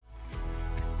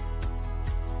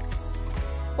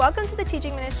Welcome to the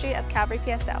teaching ministry of Calvary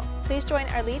PSL. Please join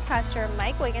our lead pastor,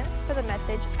 Mike Wiggins, for the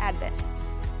message, Advent.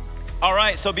 All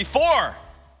right, so before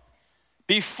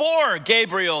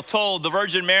Gabriel told the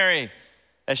Virgin Mary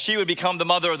that she would become the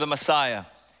mother of the Messiah,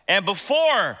 and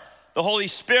before the Holy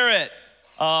Spirit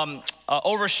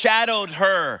overshadowed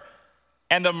her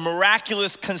and the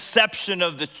miraculous conception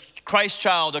of the Christ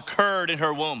child occurred in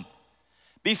her womb,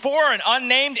 before an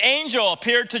unnamed angel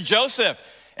appeared to Joseph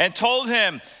and told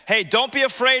him, hey, don't be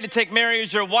afraid to take Mary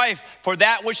as your wife, for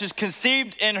that which is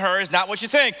conceived in her is not what you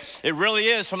think. It really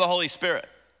is from the Holy Spirit.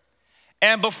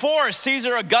 And before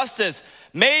Caesar Augustus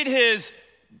made his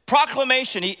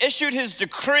proclamation, he issued his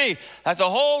decree that the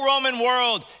whole Roman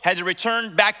world had to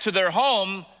return back to their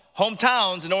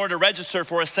hometowns in order to register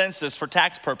for a census for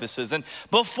tax purposes. And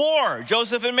before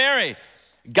Joseph and Mary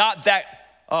got that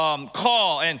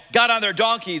call and got on their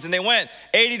donkeys, and they went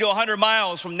 80 to 100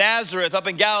 miles from Nazareth up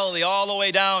in Galilee all the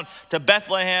way down to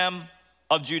Bethlehem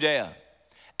of Judea.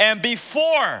 And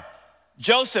before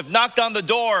Joseph knocked on the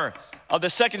door of the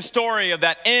second story of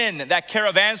that inn, that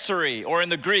caravansary, or in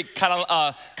the Greek,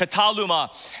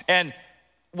 kataluma, and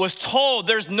was told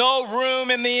there's no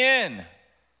room in the inn.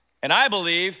 And I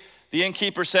believe the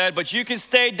innkeeper said, but you can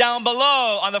stay down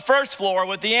below on the first floor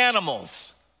with the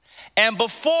animals. And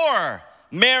before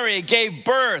Mary gave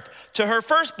birth to her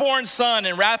firstborn son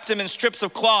and wrapped him in strips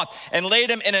of cloth and laid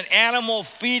him in an animal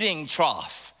feeding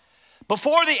trough,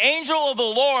 before the angel of the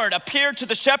Lord appeared to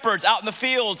the shepherds out in the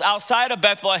fields outside of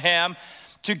Bethlehem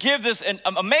to give this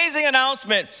amazing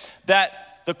announcement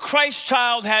that the Christ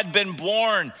child had been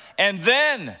born, and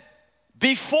then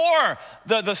before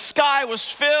the sky was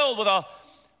filled with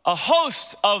a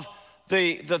host of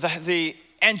the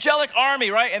angelic army,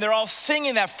 right? And they're all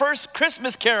singing that first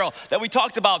Christmas carol that we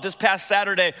talked about this past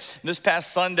Saturday, this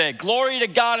past Sunday. Glory to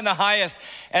God in the highest,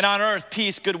 and on earth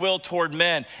peace, goodwill toward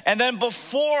men. And then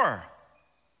before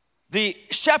the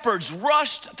shepherds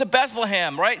rushed to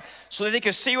Bethlehem, right? So that they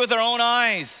could see with their own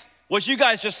eyes what you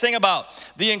guys just sing about,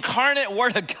 the incarnate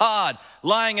word of God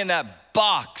lying in that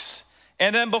box.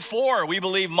 And then before, we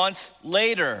believe months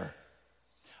later,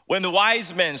 when the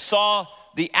wise men saw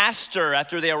the aster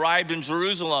after they arrived in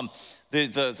Jerusalem,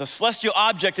 the celestial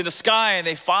object in the sky, and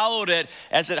they followed it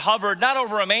as it hovered not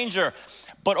over a manger,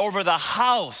 but over the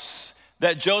house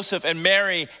that Joseph and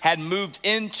Mary had moved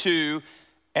into.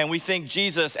 And we think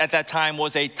Jesus at that time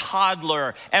was a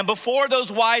toddler. And before those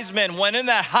wise men went in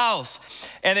that house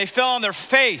and they fell on their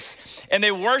face and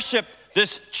they worshiped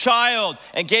this child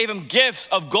and gave him gifts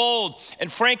of gold and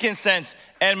frankincense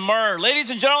and myrrh. Ladies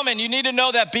and gentlemen, you need to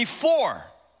know that before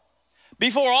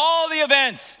all the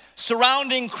events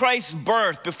surrounding Christ's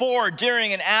birth, before,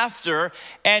 during, and after,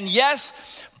 and yes,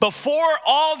 before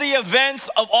all the events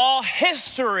of all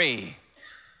history,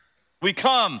 we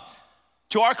come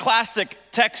to our classic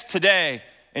text today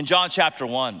in John chapter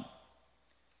 1.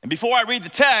 And before I read the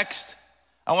text,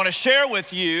 I want to share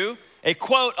with you a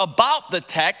quote about the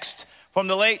text from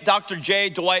the late Dr. J.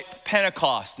 Dwight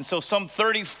Pentecost. And so some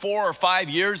 34 or 5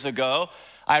 years ago,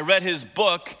 I read his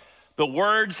book, The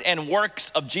Words and Works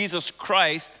of Jesus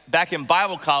Christ, back in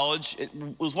Bible college. It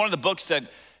was one of the books that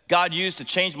God used to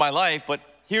change my life, but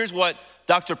here's what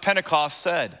Dr. Pentecost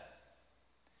said.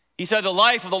 He said, the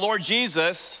life of the Lord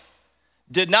Jesus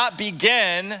did not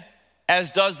begin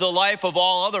as does the life of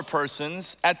all other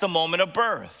persons at the moment of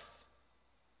birth.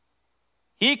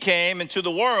 He came into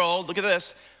the world, look at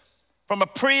this, from a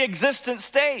pre-existent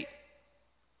state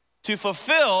to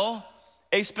fulfill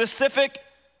a specific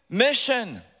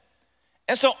mission.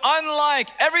 And so unlike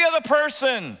every other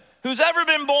person who's ever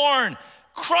been born,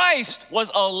 Christ was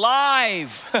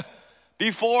alive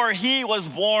before he was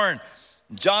born.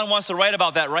 John wants to write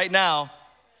about that right now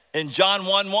in John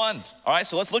 1:1. All right,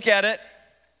 so let's look at it.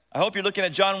 I hope you're looking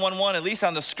at John 1:1, at least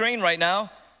on the screen right now,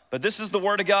 but this is the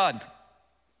word of God.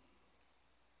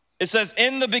 It says,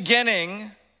 in the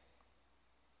beginning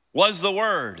was the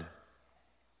Word,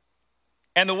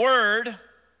 and the Word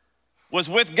was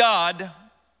with God,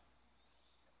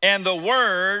 and the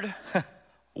Word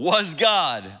was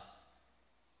God.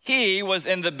 He was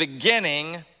in the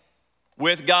beginning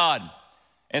with God.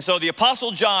 And so the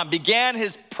Apostle John began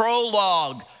his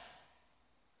prologue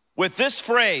with this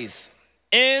phrase,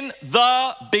 in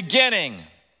the beginning.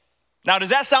 Now, does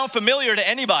that sound familiar to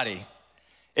anybody?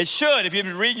 It should if you've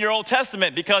been reading your Old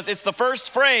Testament, because it's the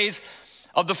first phrase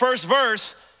of the first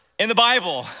verse in the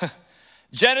Bible.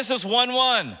 Genesis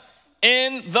 1:1,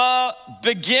 in the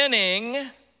beginning,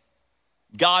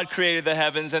 God created the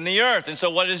heavens and the earth. And so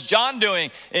what is John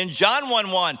doing? In John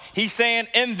 1:1, he's saying,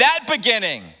 in that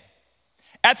beginning,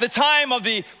 At the time of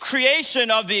the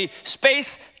creation of the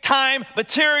space-time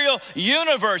material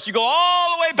universe, you go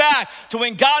all the way back to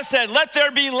when God said, let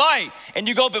there be light. And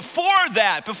you go before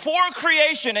that, before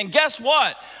creation, and guess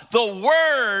what? The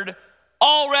Word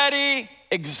already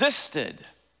existed.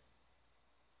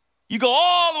 You go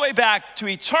all the way back to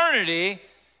eternity,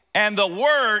 and the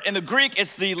word in the Greek,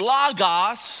 it's the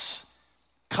logos,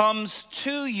 comes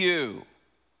to you.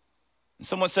 And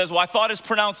someone says, well, I thought it's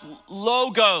pronounced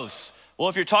logos. Well,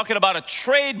 if you're talking about a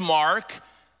trademark,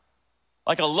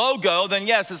 like a logo, then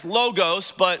yes, it's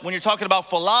logos. But when you're talking about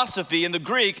philosophy in the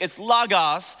Greek, it's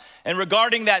logos. And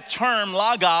regarding that term,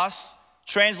 logos,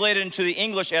 translated into the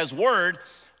English as word,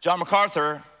 John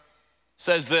MacArthur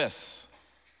says this.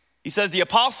 He says, the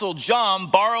Apostle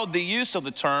John borrowed the use of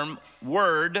the term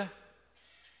word,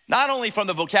 not only from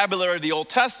the vocabulary of the Old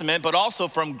Testament, but also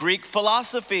from Greek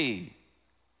philosophy,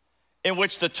 in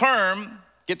which the term,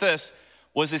 get this,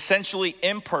 was essentially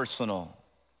impersonal.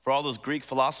 For all those Greek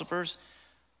philosophers,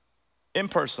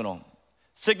 impersonal,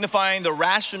 signifying the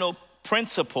rational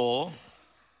principle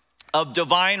of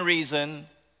divine reason,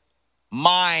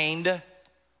 mind,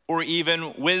 or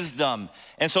even wisdom.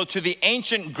 And so to the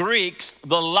ancient Greeks,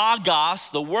 the logos,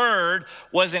 the word,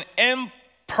 was an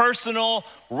impersonal,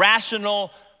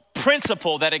 rational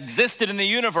principle that existed in the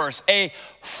universe, a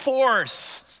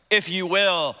force, if you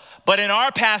will. But in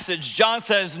our passage, John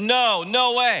says, no,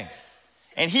 no way.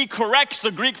 And he corrects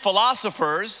the Greek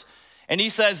philosophers, and he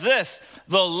says this,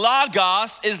 the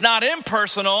logos is not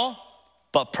impersonal,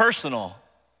 but personal.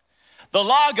 The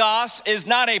logos is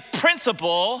not a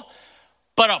principle,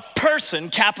 but a person,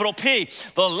 capital P.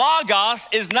 The logos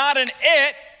is not an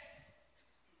it,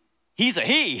 he's a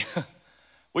he.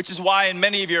 Which is why in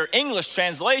many of your English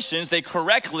translations, they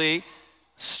correctly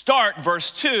start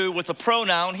verse 2 with the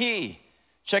pronoun he.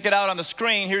 Check it out on the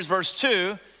screen. Here's verse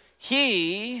 2.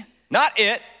 He, not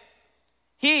it,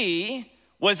 he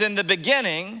was in the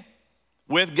beginning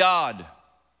with God.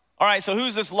 All right, so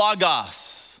who's this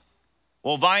logos?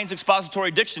 Well, Vine's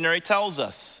Expository Dictionary tells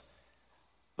us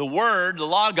the word, the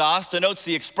logos, denotes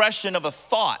the expression of a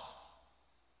thought.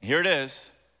 Here it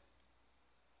is.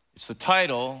 It's the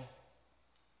title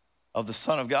of the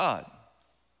Son of God.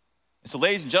 And so,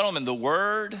 ladies and gentlemen, the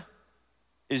Word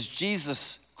is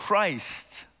Jesus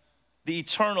Christ, the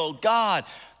eternal God,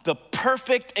 the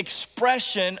perfect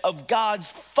expression of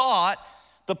God's thought,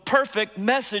 the perfect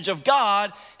message of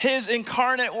God, His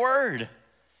incarnate Word.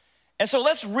 And so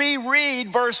let's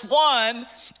reread verse 1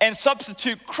 and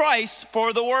substitute Christ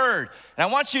for the Word. And I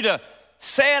want you to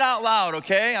say it out loud,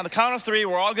 okay? On the count of 3,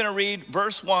 we're all gonna read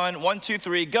verse 1. 1, 2,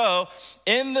 3, go.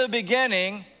 In the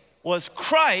beginning was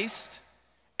Christ,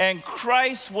 and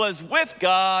Christ was with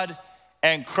God,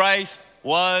 and Christ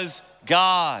was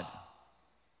God.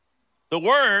 The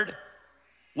Word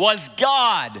was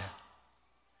God.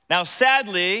 Now,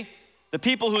 sadly, the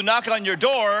people who knock on your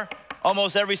door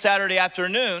almost every Saturday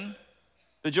afternoon,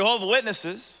 the Jehovah's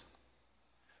Witnesses,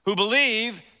 who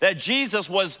believe that Jesus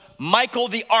was Michael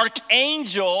the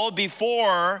Archangel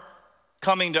before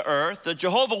coming to earth, the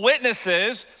Jehovah's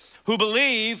Witnesses who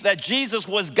believe that Jesus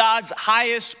was God's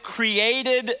highest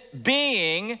created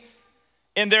being,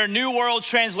 in their New World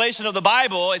Translation of the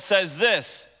Bible, it says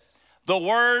this, the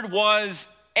Word was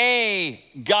a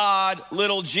God,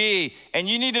 little g. And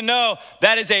you need to know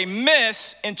that is a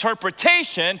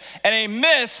misinterpretation and a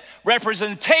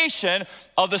misrepresentation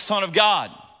of the Son of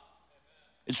God.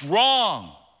 It's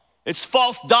wrong. It's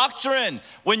false doctrine.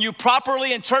 When you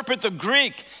properly interpret the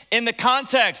Greek in the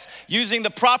context, using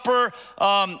the proper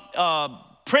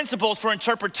principles for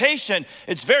interpretation,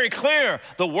 it's very clear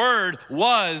the Word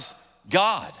was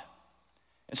God.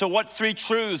 And so what 3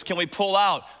 truths can we pull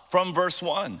out from verse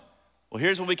 1? Well,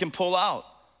 here's what we can pull out.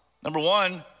 Number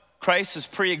 1, Christ is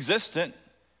pre-existent.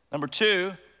 Number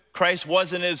 2, Christ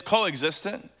was and is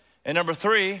co-existent. And number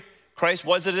 3, Christ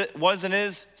was and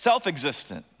is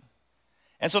self-existent.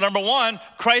 And so number 1,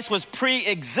 Christ was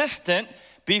pre-existent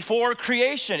before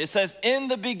creation. It says, in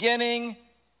the beginning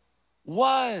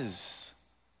was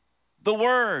the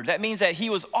Word. That means that he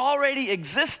was already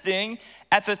existing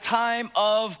at the time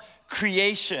of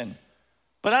creation.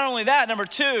 But not only that, number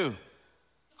 2,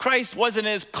 Christ was and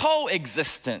is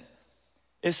co-existent.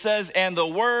 It says, and the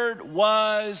Word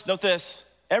was, note this,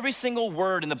 every single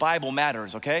word in the Bible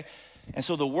matters, okay? And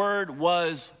so the Word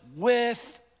was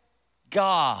with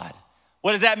God.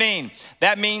 What does that mean?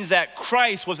 That means that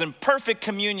Christ was in perfect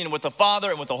communion with the Father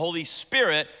and with the Holy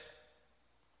Spirit,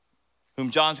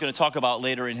 whom John's going to talk about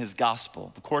later in his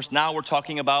gospel. Of course, now we're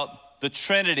talking about the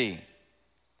Trinity.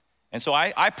 And so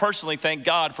I personally thank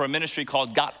God for a ministry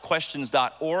called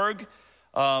gotquestions.org.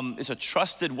 It's a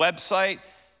trusted website.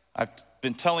 I've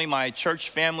been telling my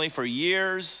church family for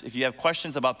years, if you have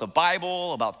questions about the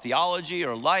Bible, about theology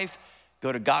or life,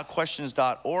 go to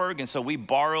gotquestions.org. And so we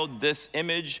borrowed this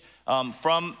image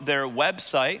from their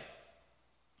website.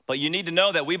 But you need to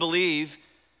know that we believe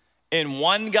in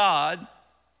one God,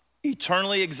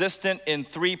 eternally existent in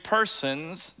three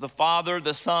persons, the Father,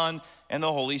 the Son, and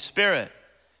the Holy Spirit.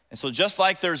 And so just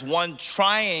like there's one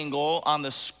triangle on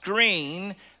the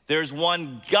screen, there's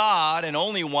one God and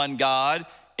only one God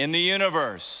in the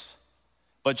universe.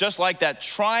 But just like that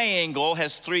triangle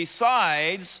has three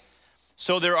sides,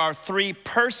 so there are three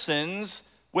persons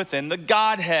within the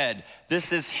Godhead.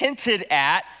 This is hinted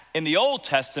at in the Old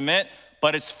Testament,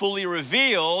 but it's fully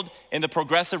revealed in the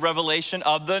progressive revelation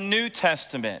of the New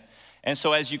Testament. And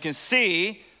so as you can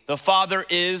see, the Father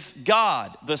is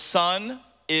God. The Son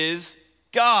is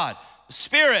God. The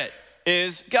Spirit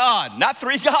is God. Not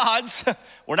three gods.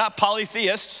 We're not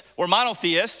polytheists. We're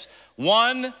monotheists.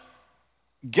 One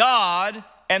God,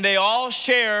 and they all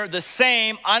share the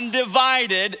same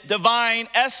undivided divine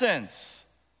essence.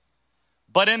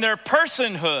 But in their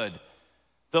personhood,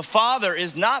 the Father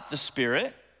is not the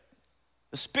Spirit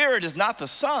is not the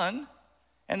Son,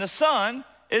 and the Son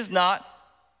is not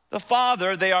the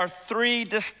Father. They are three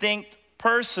distinct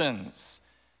persons.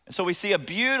 And so we see a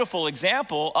beautiful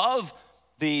example of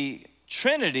the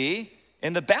Trinity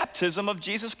in the baptism of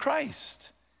Jesus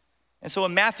Christ. And so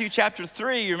in Matthew chapter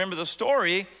 3, you remember the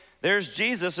story, there's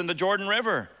Jesus in the Jordan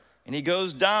River, and he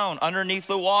goes down underneath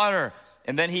the water,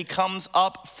 and then he comes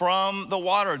up from the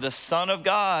water. The Son of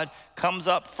God comes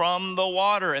up from the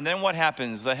water. And then what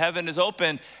happens? The heaven is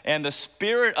open, and the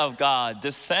Spirit of God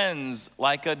descends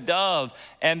like a dove.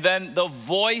 And then the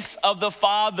voice of the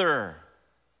Father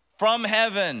from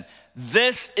heaven,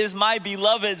 "This is my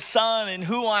beloved Son, in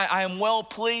whom I am well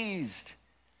pleased."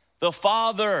 The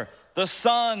Father, the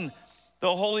Son,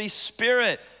 the Holy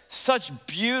Spirit. Such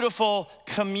beautiful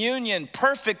communion,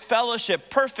 perfect fellowship,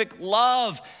 perfect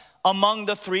love among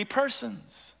the three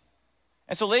persons.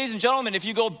 And so, ladies and gentlemen, if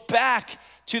you go back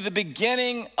to the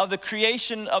beginning of the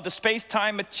creation of the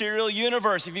space-time material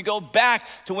universe, if you go back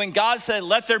to when God said,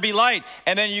 "Let there be light,"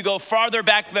 and then you go farther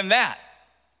back than that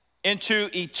into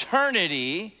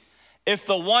eternity, if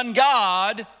the one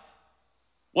God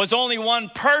was only one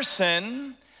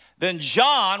person, then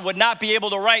John would not be able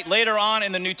to write later on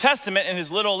in the New Testament in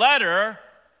his little letter,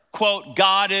 quote,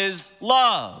 "God is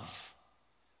love."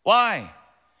 Why?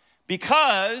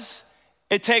 Because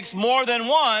it takes more than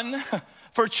one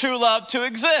for true love to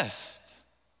exist.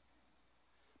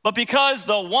 But because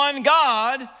the one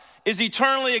God is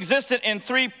eternally existent in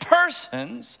three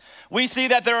persons, we see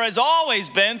that there has always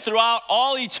been, throughout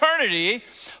all eternity,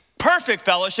 perfect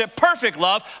fellowship, perfect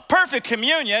love, perfect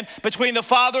communion between the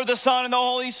Father, the Son, and the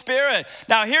Holy Spirit.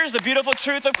 Now, here's the beautiful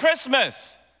truth of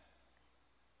Christmas,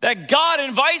 that God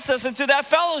invites us into that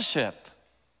fellowship.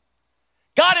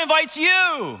 God invites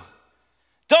you.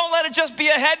 Don't let it just be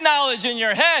a head knowledge in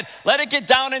your head. Let it get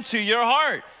down into your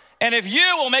heart. And if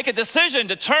you will make a decision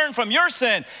to turn from your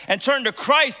sin and turn to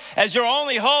Christ as your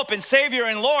only hope and Savior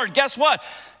and Lord, guess what?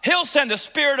 He'll send the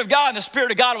Spirit of God, and the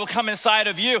Spirit of God will come inside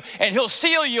of you, and he'll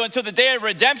seal you until the day of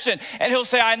redemption, and he'll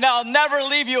say, "I'll never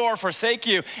leave you or forsake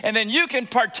you." And then you can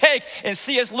partake in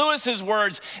C.S. Lewis's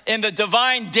words in the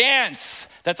divine dance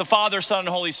that the Father, Son, and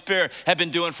Holy Spirit have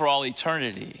been doing for all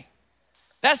eternity.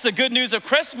 That's the good news of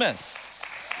Christmas.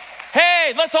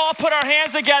 Hey, let's all put our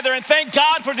hands together and thank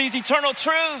God for these eternal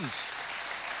truths.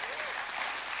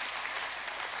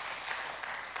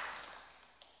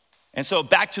 And so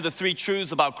back to the three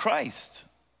truths about Christ.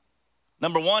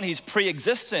 Number one, he's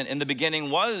pre-existent. In the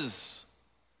beginning was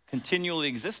continually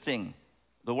existing,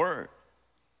 the Word.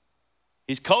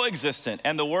 He's coexistent,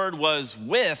 and the Word was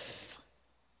with,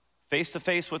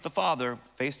 face-to-face with the Father,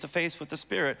 face-to-face with the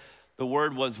Spirit. The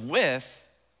Word was with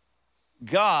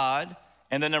God.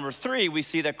 And then number three, we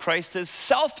see that Christ is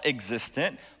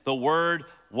self-existent. The Word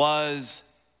was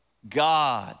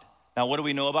God. Now, what do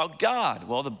we know about God?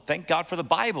 Well, thank God for the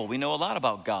Bible. We know a lot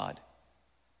about God.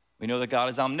 We know that God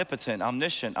is omnipotent,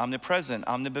 omniscient, omnipresent,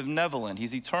 omnibenevolent.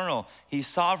 He's eternal. He's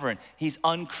sovereign. He's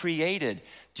uncreated.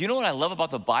 Do you know what I love about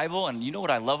the Bible? And you know what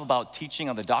I love about teaching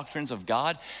on the doctrines of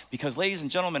God? Because, ladies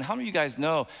and gentlemen, how many of you guys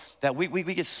know that we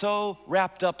get so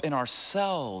wrapped up in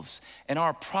ourselves and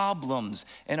our problems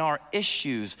and our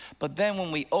issues, but then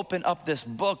when we open up this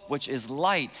book, which is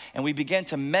light, and we begin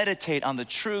to meditate on the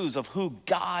truths of who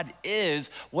God is,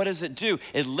 what does it do?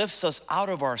 It lifts us out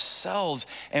of ourselves,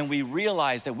 and we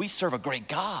realize that we serve a great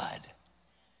God.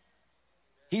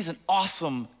 He's an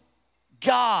awesome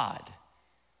God.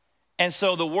 And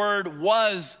so the Word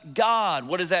was God.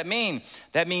 What does that mean?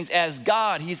 That means as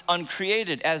God, he's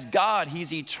uncreated. As God,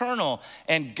 he's eternal.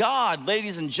 And God,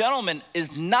 ladies and gentlemen,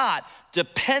 is not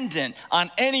dependent on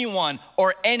anyone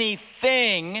or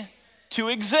anything to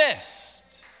exist.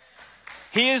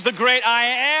 He is the great I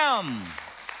am.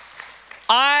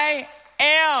 I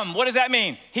am. What does that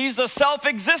mean? He's the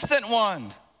self-existent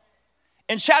one.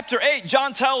 In chapter 8,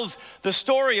 John tells the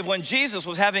story of when Jesus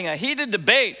was having a heated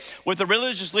debate with the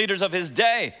religious leaders of his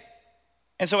day.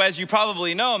 And so as you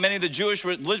probably know, many of the Jewish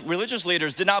religious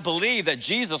leaders did not believe that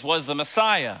Jesus was the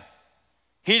Messiah.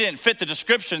 He didn't fit the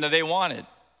description that they wanted.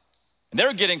 And they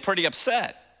were getting pretty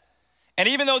upset. And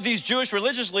even though these Jewish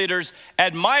religious leaders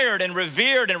admired and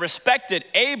revered and respected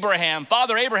Abraham,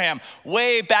 Father Abraham,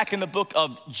 way back in the book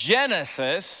of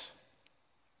Genesis,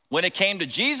 when it came to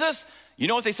Jesus, you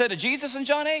know what they said to Jesus in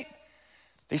John 8?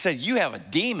 They said, you have a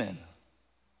demon.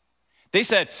 They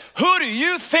said, who do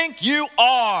you think you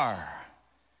are?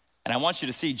 And I want you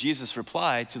to see Jesus'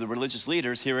 reply to the religious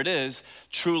leaders. Here it is.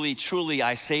 Truly, truly,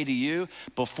 I say to you,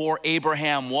 before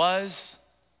Abraham was,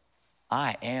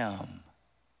 I am.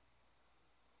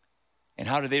 And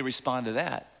how did they respond to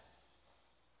that?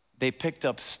 They picked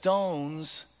up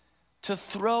stones to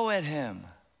throw at him.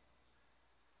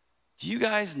 Do you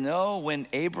guys know when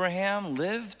Abraham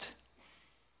lived?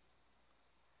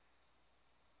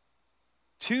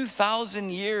 2,000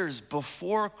 years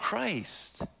before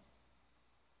Christ.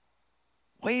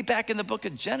 Way back in the book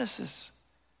of Genesis.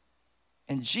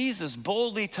 And Jesus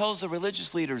boldly tells the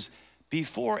religious leaders,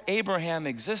 before Abraham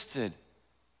existed,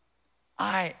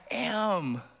 I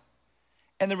am.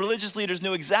 And the religious leaders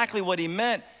knew exactly what he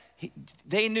meant.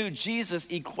 They knew Jesus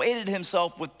equated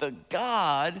himself with the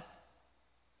God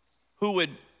who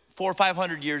would 400 or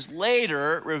 500 years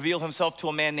later reveal himself to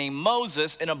a man named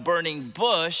Moses in a burning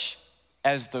bush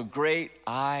as the great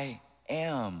I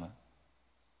am.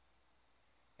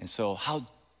 And so, how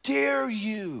dare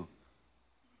you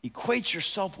equate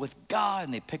yourself with God?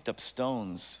 And they picked up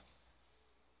stones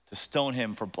to stone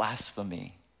him for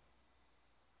blasphemy.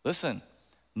 Listen,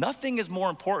 nothing is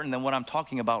more important than what I'm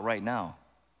talking about right now.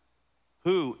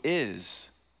 Who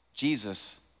is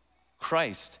Jesus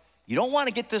Christ? You don't want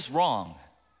to get this wrong,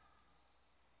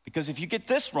 because if you get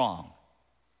this wrong,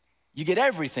 you get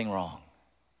everything wrong.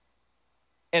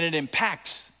 And it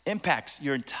impacts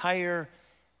your entire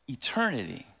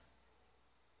eternity.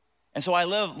 And so I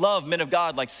love men of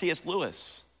God like C.S.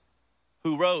 Lewis,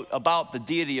 who wrote about the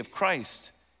deity of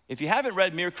Christ. If you haven't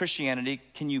read Mere Christianity,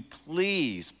 can you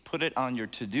please put it on your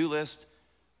to-do list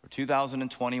for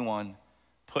 2021?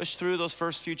 Push through those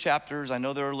first few chapters. I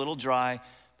know they're a little dry,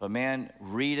 but man,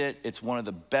 read it. It's one of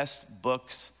the best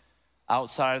books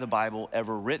outside of the Bible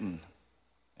ever written.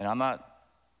 And I'm not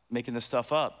making this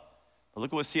stuff up. But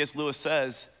look at what C.S. Lewis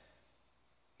says.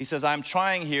 He says, I'm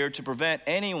trying here to prevent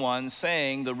anyone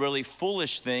saying the really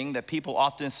foolish thing that people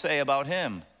often say about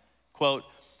him. Quote,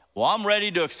 well, I'm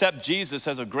ready to accept Jesus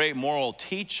as a great moral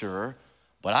teacher,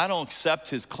 but I don't accept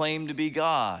his claim to be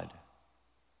God.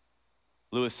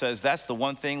 Lewis says that's the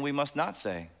one thing we must not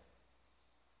say.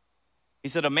 He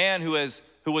said a man who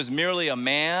was merely a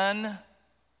man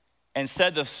and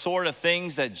said the sort of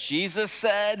things that Jesus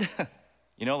said,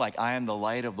 you know, like I am the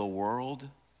light of the world,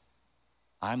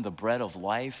 I'm the bread of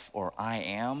life, or I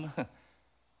am.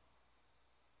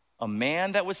 A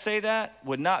man that would say that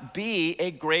would not be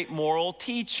a great moral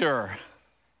teacher.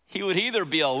 He would either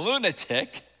be a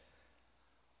lunatic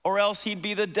or else he'd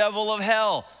be the devil of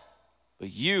hell.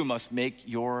 But you must make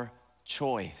your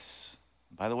choice.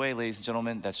 By the way, ladies and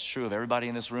gentlemen, that's true of everybody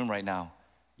in this room right now.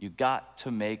 You got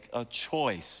to make a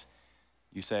choice.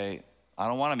 You say, I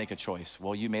don't want to make a choice.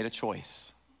 Well, you made a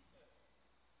choice.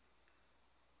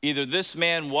 Either this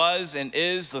man was and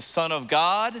is the Son of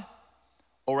God,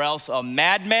 or else a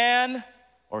madman,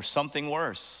 or something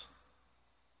worse.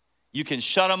 You can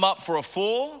shut him up for a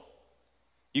fool.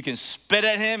 You can spit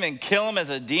at him and kill him as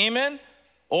a demon.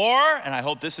 Or, and I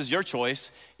hope this is your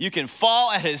choice, you can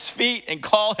fall at his feet and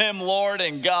call him Lord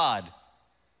and God.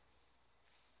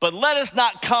 But let us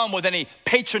not come with any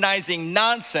patronizing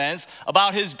nonsense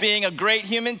about his being a great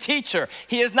human teacher.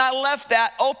 He has not left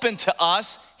that open to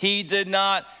us. He did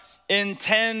not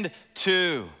intend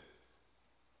to.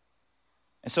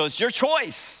 And so it's your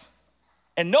choice.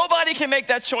 And nobody can make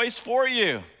that choice for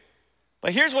you.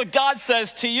 But here's what God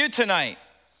says to you tonight.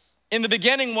 In the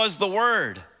beginning was the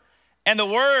Word. And the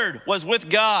Word was with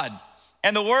God.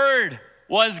 And the Word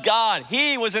was God.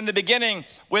 He was in the beginning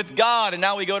with God. And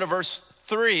now we go to verse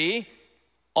 3.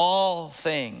 All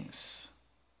things.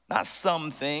 Not some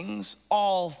things,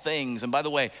 all things. And by the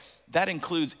way, that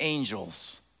includes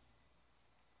angels.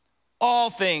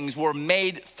 All things were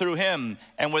made through him,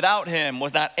 and without him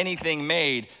was not anything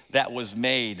made that was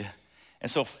made. And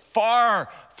so far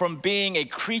from being a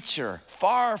creature,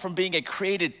 far from being a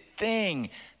created thing,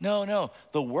 no,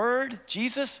 the Word,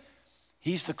 Jesus,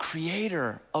 he's the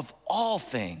creator of all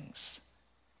things.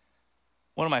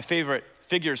 One of my favorite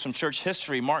figures from church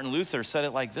history, Martin Luther, said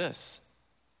it like this.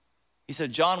 He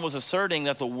said, John was asserting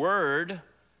that the Word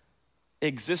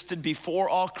existed before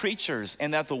all creatures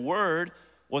and that the Word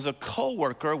was a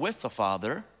co-worker with the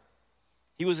Father.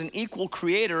 He was an equal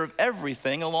creator of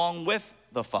everything along with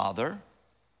the Father.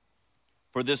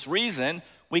 For this reason,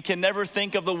 we can never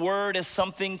think of the Word as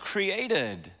something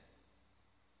created.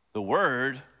 The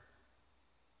Word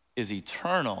is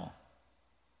eternal.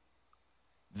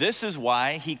 This is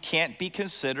why he can't be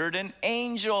considered an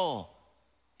angel.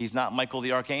 He's not Michael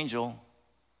the Archangel.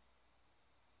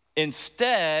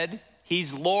 Instead,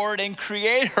 he's Lord and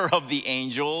creator of the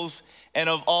angels and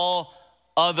of all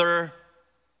other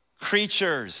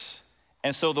creatures.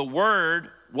 And so the Word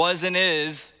was and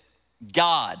is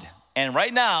God. And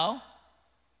right now,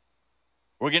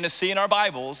 we're going to see in our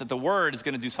Bibles that the Word is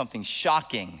going to do something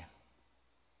shocking.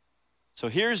 So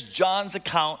here's John's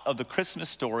account of the Christmas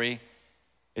story.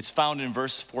 It's found in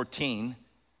verse 14.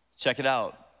 Check it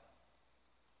out.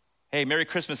 Hey, Merry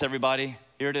Christmas, everybody.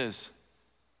 Here it is.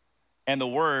 And the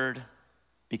Word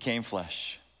became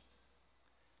flesh.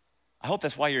 I hope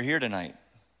that's why you're here tonight,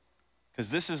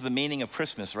 because this is the meaning of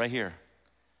Christmas right here.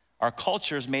 Our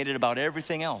culture's made it about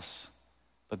everything else,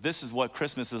 but this is what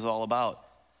Christmas is all about.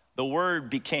 The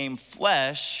Word became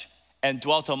flesh and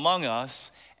dwelt among us,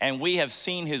 and we have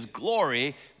seen his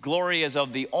glory. Glory as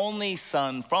of the only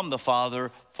Son from the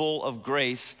Father, full of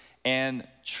grace and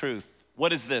truth.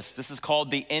 What is this? This is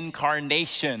called the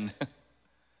incarnation.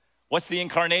 What's the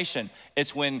incarnation?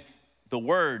 It's when the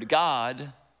Word,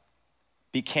 God,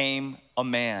 became a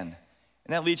man.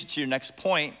 And that leads you to your next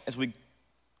point as we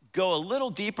go a little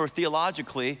deeper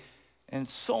theologically. And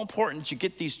it's so important that you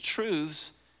get these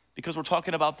truths because we're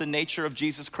talking about the nature of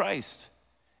Jesus Christ.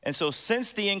 And so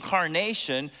since the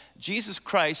incarnation, Jesus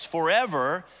Christ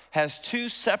forever has two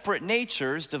separate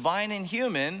natures, divine and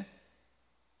human,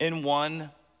 in one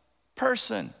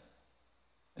person.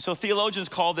 And so theologians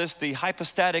call this the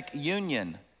hypostatic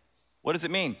union. What does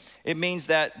it mean? It means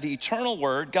that the eternal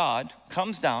Word, God,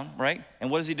 comes down, right?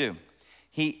 And what does he do?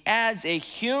 He adds a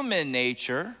human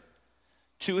nature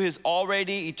to his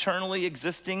already eternally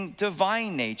existing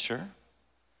divine nature.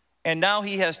 And now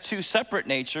he has two separate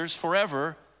natures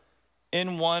forever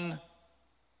in one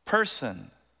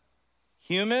person.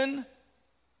 Human,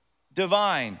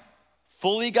 divine,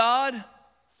 fully God,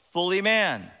 fully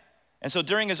man. And so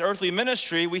during his earthly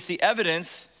ministry, we see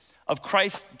evidence of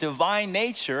Christ's divine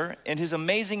nature and his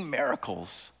amazing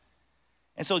miracles.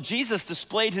 And so Jesus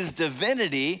displayed his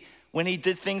divinity when he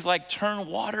did things like turn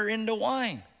water into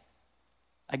wine.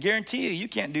 I guarantee you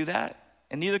can't do that,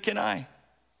 and neither can I.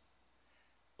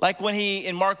 Like when he,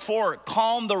 in Mark 4,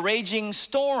 calmed the raging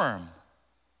storm.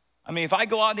 I mean, if I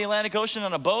go out in the Atlantic Ocean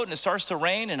on a boat and it starts to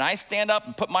rain and I stand up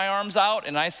and put my arms out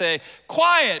and I say,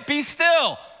 quiet, be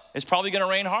still, it's probably gonna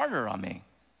rain harder on me.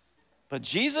 But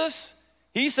Jesus,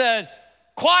 he said,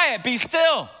 quiet, be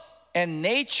still. And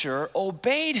nature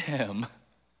obeyed him.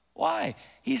 Why?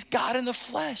 He's God in the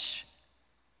flesh.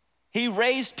 He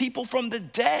raised people from the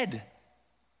dead.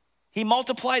 He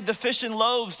multiplied the fish and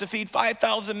loaves to feed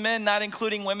 5,000 men, not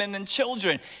including women and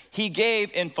children. He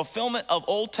gave, in fulfillment of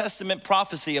Old Testament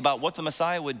prophecy about what the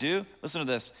Messiah would do, listen to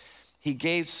this, he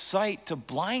gave sight to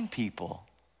blind people.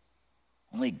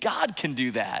 Only God can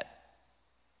do that.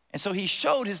 And so he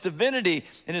showed his divinity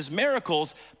in his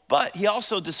miracles, but he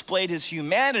also displayed his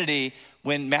humanity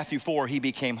when Matthew 4, he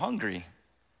became hungry.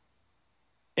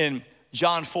 In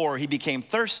John 4, he became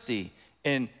thirsty.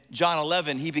 In John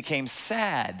 11, he became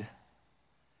sad.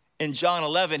 In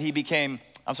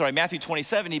Matthew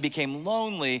 27, he became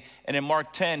lonely. And in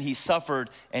Mark 10, he suffered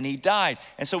and he died.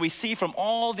 And so we see from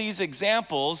all these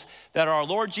examples that our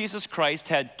Lord Jesus Christ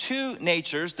had two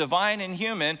natures, divine and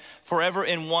human, forever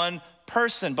in one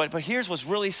person. But here's what's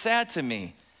really sad to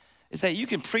me, is that you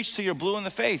can preach till you're blue in the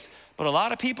face, but a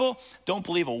lot of people don't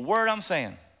believe a word I'm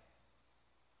saying.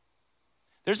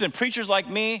 There's been preachers like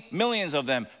me, millions of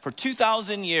them, for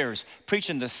 2,000 years,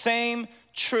 preaching the same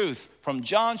truth from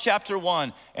John chapter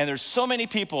 1. And there's so many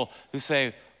people who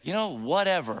say, you know,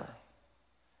 whatever.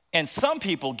 And some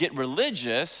people get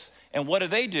religious, and what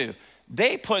do?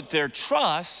 They put their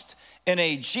trust in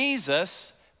a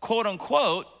Jesus, quote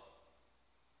unquote,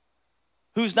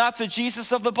 who's not the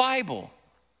Jesus of the Bible.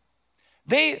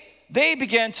 They they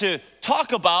began to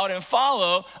talk about and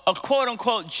follow a quote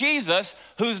unquote Jesus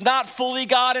who's not fully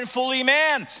God and fully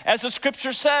man, as the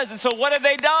scripture says. And so what have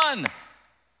they done?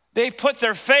 They've put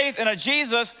their faith in a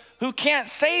Jesus who can't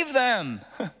save them,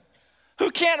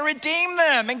 who can't redeem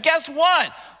them. And guess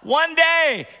what? One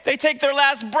day they take their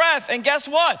last breath, and guess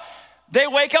what? They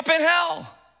wake up in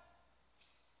hell,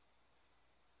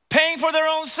 paying for their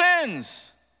own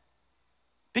sins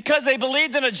because they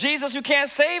believed in a Jesus who can't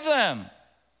save them.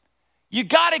 You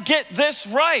got to get this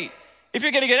right. If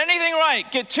you're going to get anything right,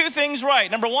 get two things right.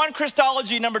 Number one,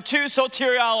 Christology. Number two,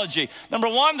 soteriology. Number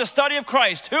one, the study of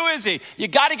Christ. Who is he? You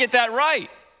got to get that right.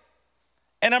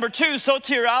 And number two,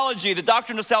 soteriology, the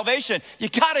doctrine of salvation. You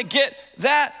got to get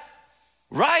that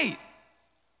right.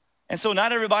 And so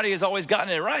not everybody has always gotten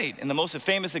it right. And the most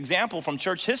famous example from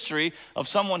church history of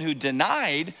someone who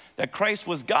denied that Christ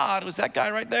was God was that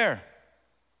guy right there.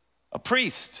 A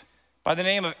priest by the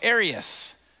name of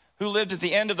Arius, who lived at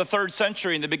the end of the 3rd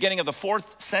century and the beginning of the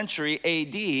 4th century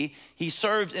AD. He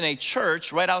served in a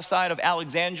church right outside of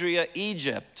Alexandria,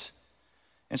 Egypt.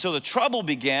 And so the trouble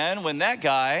began when that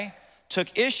guy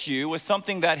took issue with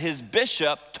something that his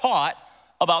bishop taught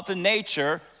about the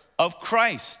nature of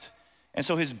Christ. And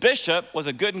so his bishop was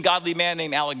a good and godly man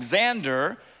named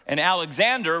Alexander, and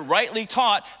Alexander rightly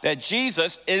taught that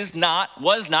Jesus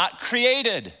was not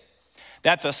created,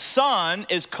 that the Son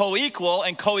is co-equal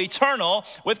and co-eternal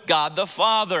with God the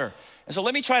Father. And so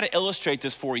let me try to illustrate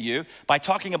this for you by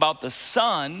talking about the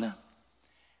sun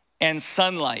and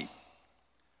sunlight.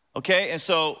 Okay, and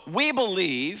so we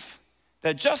believe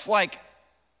that just like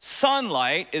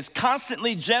sunlight is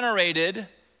constantly generated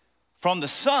from the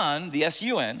sun, the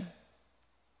S-U-N,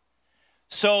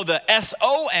 so the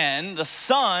S-O-N, the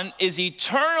Son, is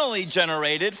eternally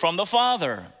generated from the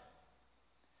Father.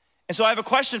 And so I have a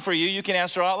question for you. You can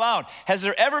answer out loud. Has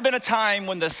there ever been a time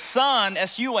when the sun,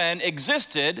 S-U-N,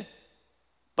 existed,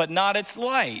 but not its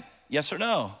light? Yes or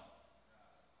no?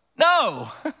 No.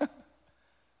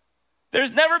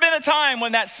 There's never been a time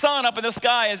when that sun up in the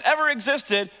sky has ever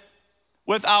existed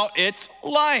without its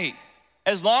light.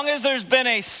 As long as there's been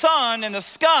a sun in the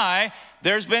sky,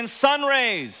 there's been sun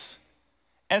rays.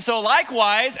 And so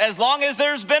likewise, as long as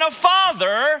there's been a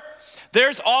Father,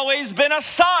 there's always been a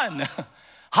Son.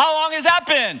 How long has that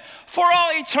been? For all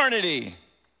eternity.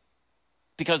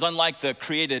 Because unlike the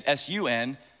created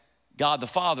S-U-N, God the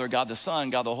Father, God the Son,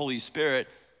 God the Holy Spirit,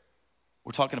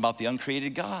 we're talking about the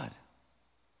uncreated God.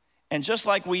 And just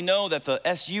like we know that the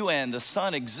S-U-N, the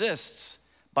Son, exists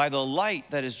by the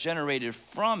light that is generated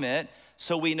from it,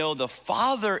 so we know the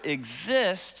Father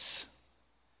exists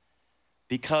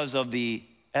because of the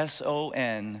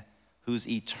S-O-N, who's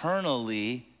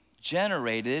eternally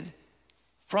generated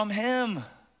from him.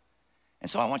 And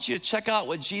so I want you to check out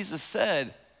what Jesus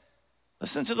said.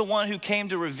 Listen to the one who came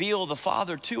to reveal the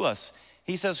Father to us.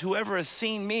 He says, whoever has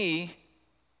seen me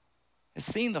has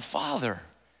seen the Father.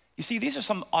 You see, these are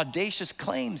some audacious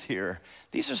claims here.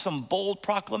 These are some bold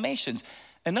proclamations.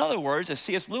 In other words, as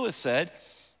C.S. Lewis said,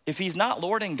 if he's not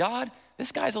Lord and God,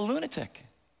 this guy's a lunatic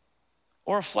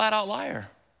or a flat out liar.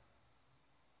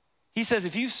 He says,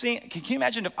 if you've seen, can you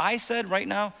imagine if I said right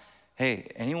now, hey,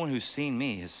 anyone who's seen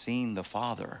me has seen the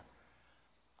Father?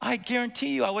 I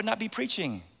guarantee you I would not be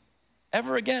preaching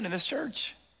ever again in this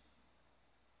church.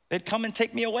 They'd come and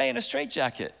take me away in a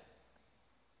straitjacket.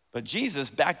 But Jesus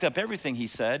backed up everything he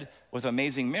said with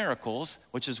amazing miracles,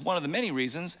 which is one of the many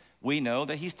reasons we know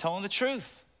that he's telling the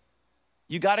truth.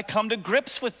 You got to come to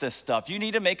grips with this stuff. You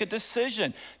need to make a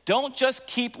decision. Don't just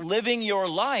keep living your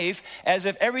life as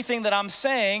if everything that I'm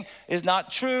saying is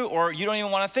not true or you don't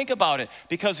even want to think about it.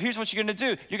 Because here's what you're going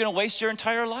to do. You're going to waste your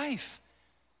entire life.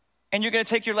 And you're going to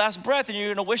take your last breath and you're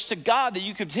going to wish to God that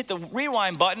you could hit the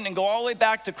rewind button and go all the way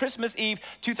back to Christmas Eve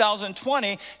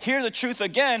 2020, hear the truth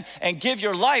again, and give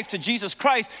your life to Jesus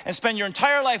Christ and spend your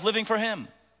entire life living for him.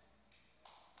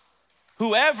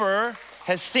 Whoever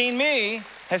has seen me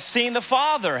has seen the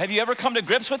Father. Have you ever come to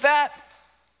grips with that?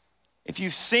 If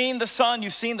you've seen the Son,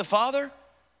 you've seen the Father.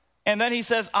 And then he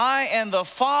says, I and the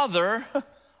Father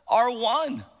are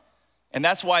one. And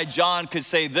that's why John could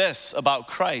say this about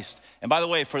Christ. And by the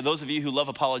way, for those of you who love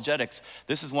apologetics,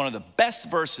 this is one of the best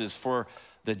verses for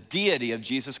the deity of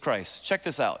Jesus Christ. Check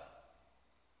this out.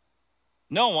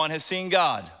 No one has seen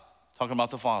God, talking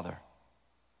about the Father.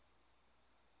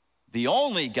 The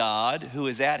only God who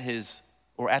is at his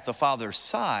or at the Father's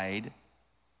side,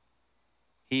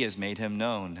 he has made him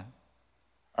known.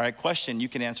 All right, question you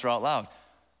can answer out loud.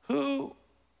 Who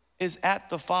is at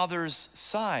the Father's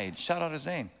side? Shout out his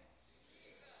name.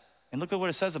 And look at what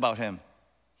it says about him.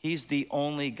 He's the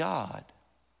only God.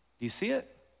 Do you see it?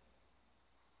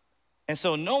 And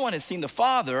so no one has seen the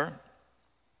Father,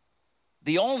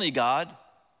 the only God,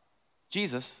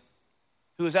 Jesus,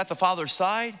 who is at the Father's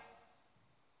side.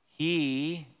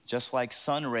 He, just like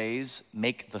sun rays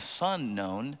make the sun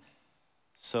known,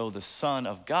 so the Son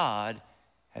of God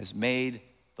has made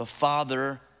the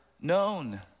Father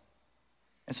known.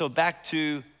 And so back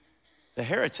to the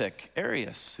heretic,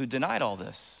 Arius, who denied all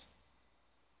this.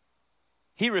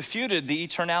 He refuted the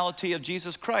eternality of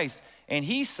Jesus Christ. And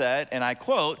he said, and I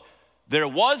quote, there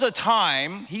was a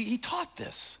time, he taught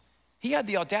this. He had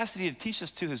the audacity to teach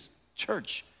this to his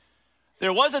church.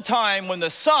 There was a time when the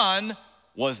Son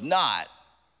was not.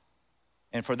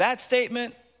 And for that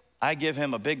statement, I give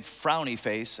him a big frowny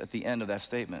face at the end of that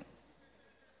statement.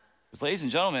 Because ladies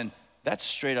and gentlemen, that's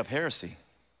straight up heresy.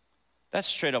 That's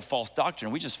straight up false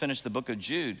doctrine. We just finished the book of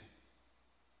Jude.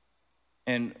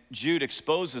 And Jude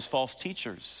exposes false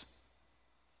teachers.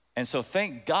 And so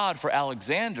thank God for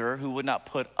Alexander, who would not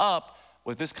put up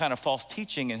with this kind of false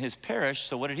teaching in his parish.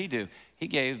 So what did he do? He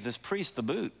gave this priest the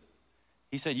boot.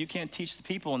 He said, you can't teach the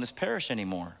people in this parish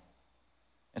anymore.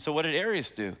 And so what did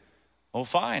Arius do? Oh,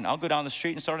 fine, I'll go down the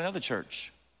street and start another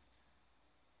church.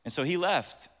 And so he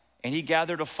left, and he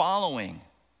gathered a following.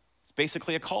 It's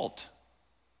basically a cult.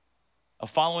 A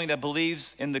following that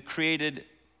believes in the created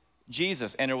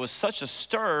Jesus. And there was such a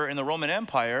stir in the Roman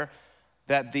Empire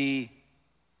that the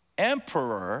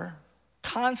emperor,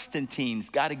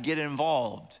 Constantine's got to get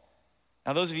involved.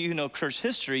 Now, those of you who know church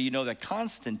history, you know that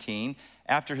Constantine,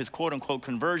 after his quote-unquote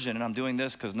conversion, and I'm doing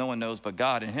this because no one knows but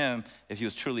God and him if he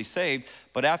was truly saved,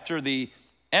 but after the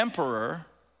emperor,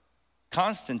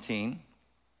 Constantine,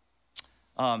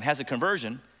 has a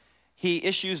conversion, he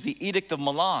issues the Edict of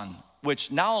Milan,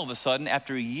 which now all of a sudden,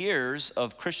 after years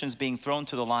of Christians being thrown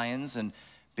to the lions and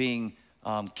being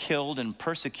killed and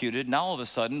persecuted, now all of a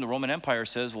sudden the Roman Empire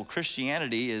says, well,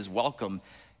 Christianity is welcome,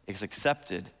 is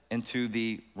accepted into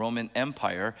the Roman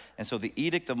Empire. And so the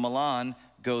Edict of Milan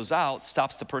goes out,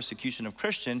 stops the persecution of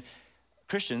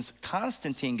Christians.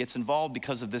 Constantine gets involved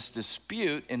because of this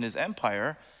dispute in his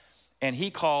empire, and he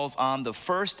calls on the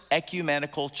first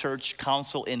ecumenical church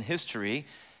council in history.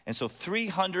 And so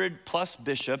 300 plus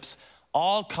bishops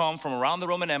all come from around the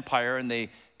Roman Empire, and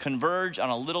they converge on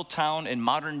a little town in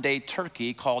modern day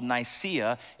Turkey called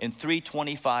Nicaea in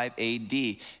 325 AD.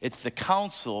 It's the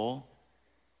Council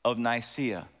of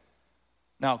Nicaea.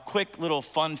 Now, quick little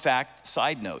fun fact,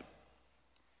 side note.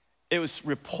 It was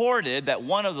reported that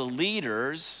one of the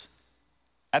leaders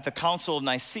at the Council of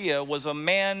Nicaea was a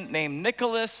man named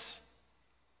Nicholas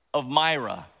of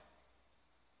Myra.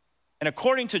 And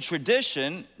according to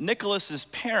tradition, Nicholas's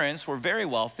parents were very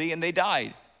wealthy and they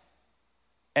died.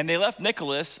 And they left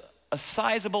Nicholas a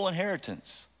sizable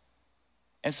inheritance.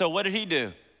 And so what did he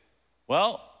do?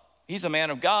 Well, he's a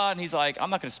man of God, and he's like, I'm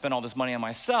not gonna spend all this money on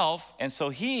myself. And so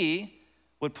he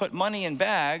would put money in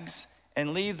bags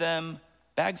and leave them,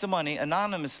 bags of money,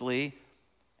 anonymously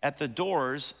at the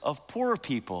doors of poor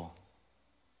people.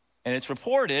 And it's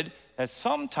reported that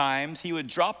sometimes he would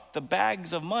drop the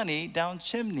bags of money down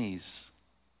chimneys.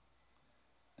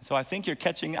 So I think you're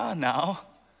catching on now.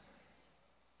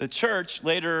 The church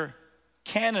later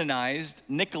canonized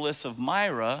Nicholas of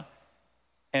Myra,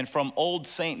 and from old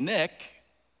Saint Nick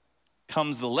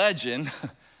comes the legend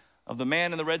of the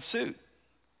man in the red suit.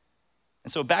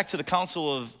 And so back to the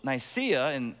Council of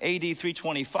Nicaea in AD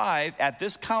 325, at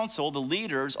this council, the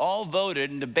leaders all voted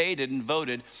and debated and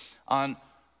voted on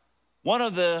one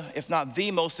of the, if not the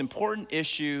most important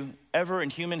issue ever in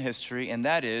human history, and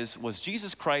that is, was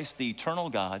Jesus Christ the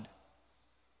eternal God,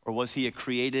 or was he a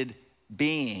created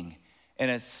being?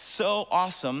 And it's so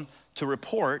awesome to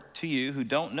report to you who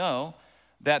don't know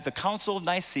that the Council of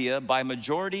Nicaea, by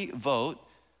majority vote,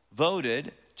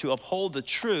 voted to uphold the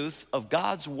truth of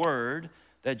God's word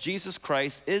that Jesus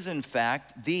Christ is in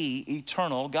fact the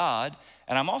eternal God.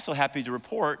 And I'm also happy to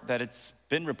report that it's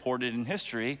been reported in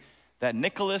history that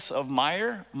Nicholas of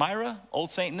Myra,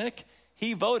 old Saint Nick,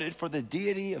 he voted for the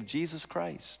deity of Jesus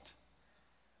Christ.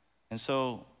 And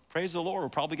so, praise the Lord, we're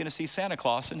probably gonna see Santa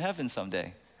Claus in heaven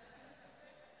someday.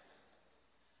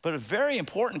 But a very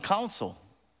important council.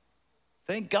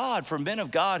 Thank God for men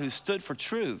of God who stood for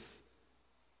truth.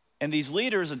 And these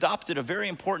leaders adopted a very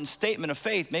important statement of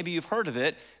faith. Maybe you've heard of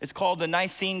it. It's called the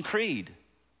Nicene Creed.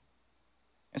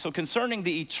 And so concerning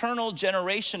the eternal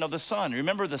generation of the Son,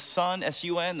 remember the Son,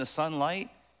 S-U-N, the sunlight?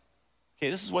 Okay,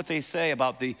 this is what they say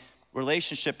about the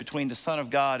relationship between the Son of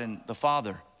God and the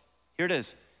Father. Here it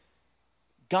is.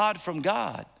 God from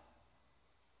God,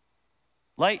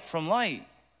 light from light,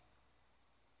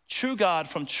 true God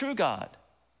from true God,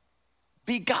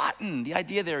 begotten. The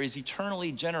idea there is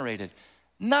eternally generated,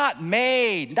 not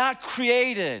made, not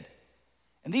created.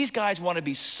 And these guys want to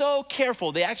be so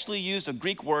careful. They actually used a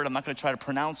Greek word, I'm not going to try to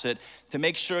pronounce it, to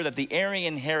make sure that the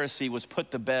Arian heresy was put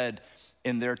to bed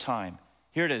in their time.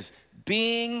 Here it is.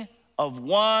 Being of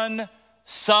one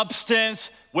substance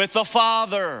with the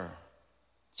Father.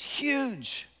 It's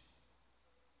huge.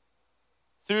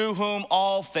 Through whom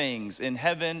all things in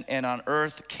heaven and on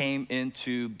earth came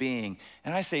into being.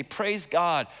 And I say, praise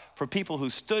God for people who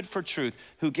stood for truth,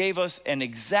 who gave us an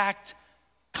exact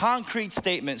concrete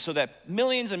statement so that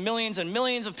millions and millions and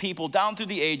millions of people down through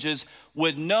the ages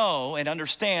would know and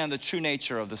understand the true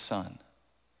nature of the Son.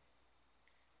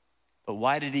 But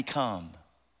why did he come?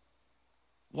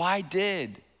 Why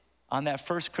did, on that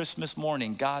first Christmas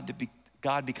morning, God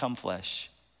become flesh?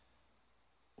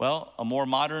 Well, a more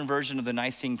modern version of the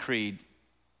Nicene Creed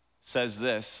says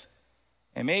this,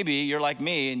 and maybe you're like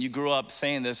me and you grew up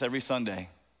saying this every Sunday.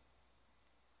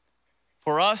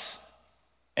 For us,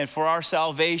 and for our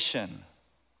salvation,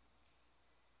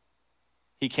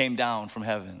 he came down from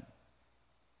heaven.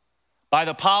 By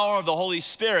the power of the Holy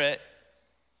Spirit,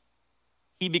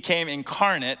 he became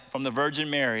incarnate from the Virgin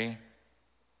Mary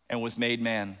and was made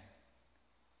man.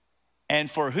 And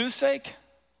for whose sake?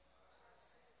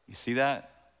 You see that?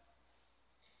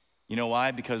 You know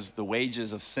why? Because the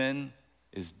wages of sin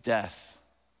is death.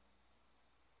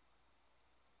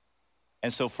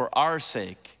 And so for our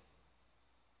sake,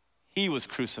 he was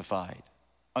crucified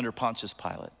under Pontius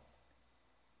Pilate.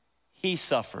 He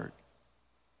suffered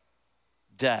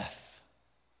death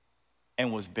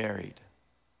and was buried.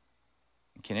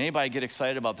 Can anybody get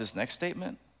excited about this next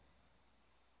statement?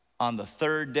 On the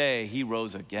third day, he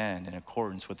rose again in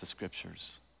accordance with the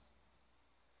scriptures.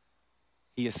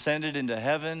 He ascended into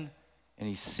heaven and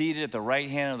he's seated at the right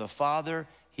hand of the Father.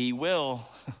 He will,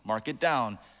 mark it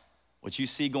down, what you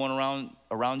see going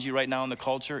around you right now in the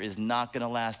culture is not going to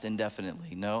last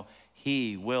indefinitely. No,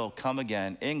 he will come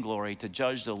again in glory to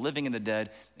judge the living and the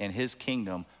dead, and his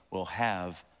kingdom will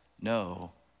have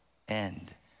no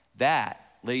end. That,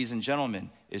 ladies and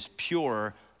gentlemen, is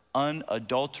pure,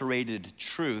 unadulterated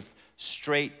truth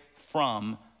straight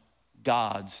from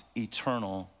God's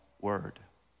eternal word.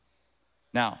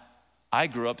 Now, I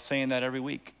grew up saying that every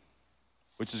week,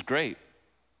 which is great,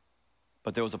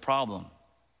 but there was a problem.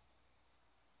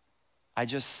 I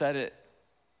just said it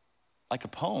like a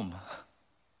poem.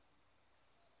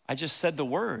 I just said the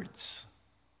words.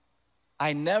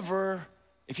 I never,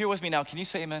 if you're with me now, can you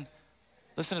say amen?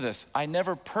 Listen to this. I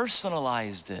never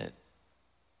personalized it.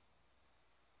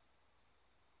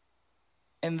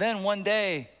 And then one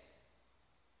day,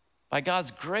 by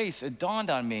God's grace, it dawned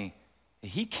on me that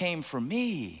he came for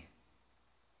me.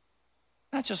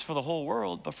 Not just for the whole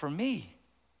world, but for me.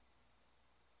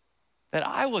 That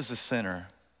I was a sinner.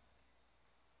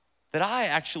 That I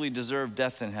actually deserved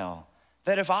death and hell.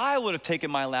 That if I would have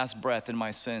taken my last breath in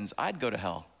my sins, I'd go to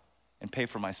hell and pay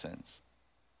for my sins.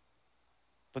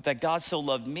 But that God so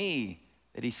loved me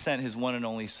that he sent his one and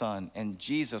only Son, and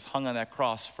Jesus hung on that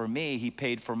cross for me. He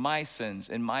paid for my sins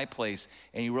in my place,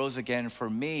 and he rose again for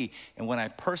me. And when I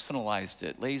personalized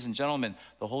it, ladies and gentlemen,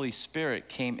 the Holy Spirit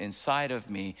came inside of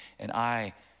me, and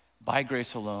I, by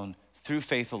grace alone, through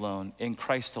faith alone, in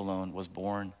Christ alone, was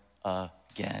born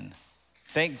again.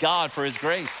 Thank God for his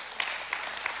grace.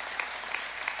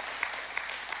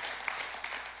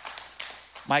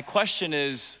 My question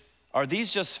is, are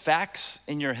these just facts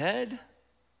in your head?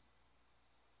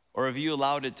 Or have you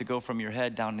allowed it to go from your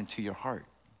head down into your heart?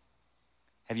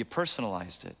 Have you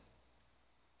personalized it?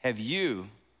 Have you,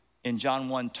 in John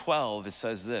 1:12, it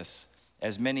says this,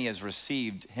 as many as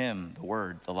received him, the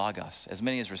word, the Logos, as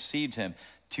many as received him,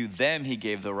 to them he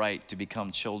gave the right to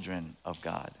become children of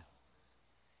God.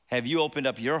 Have you opened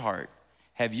up your heart?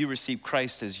 Have you received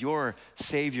Christ as your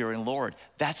Savior and Lord?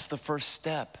 That's the first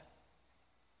step.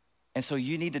 And so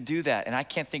you need to do that. And I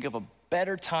can't think of a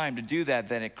better time to do that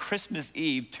than at Christmas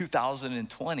Eve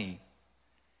 2020.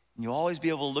 And you'll always be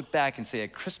able to look back and say,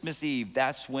 at Christmas Eve,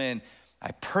 that's when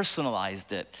I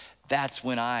personalized it. That's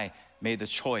when I made the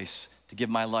choice to give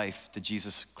my life to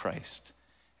Jesus Christ.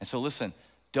 And so listen,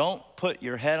 don't put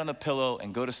your head on the pillow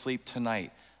and go to sleep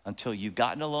tonight until you've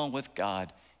gotten alone with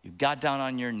God, you've got down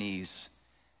on your knees,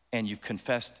 and you've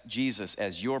confessed Jesus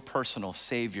as your personal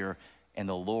Savior and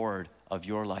the Lord of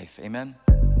your life. Amen.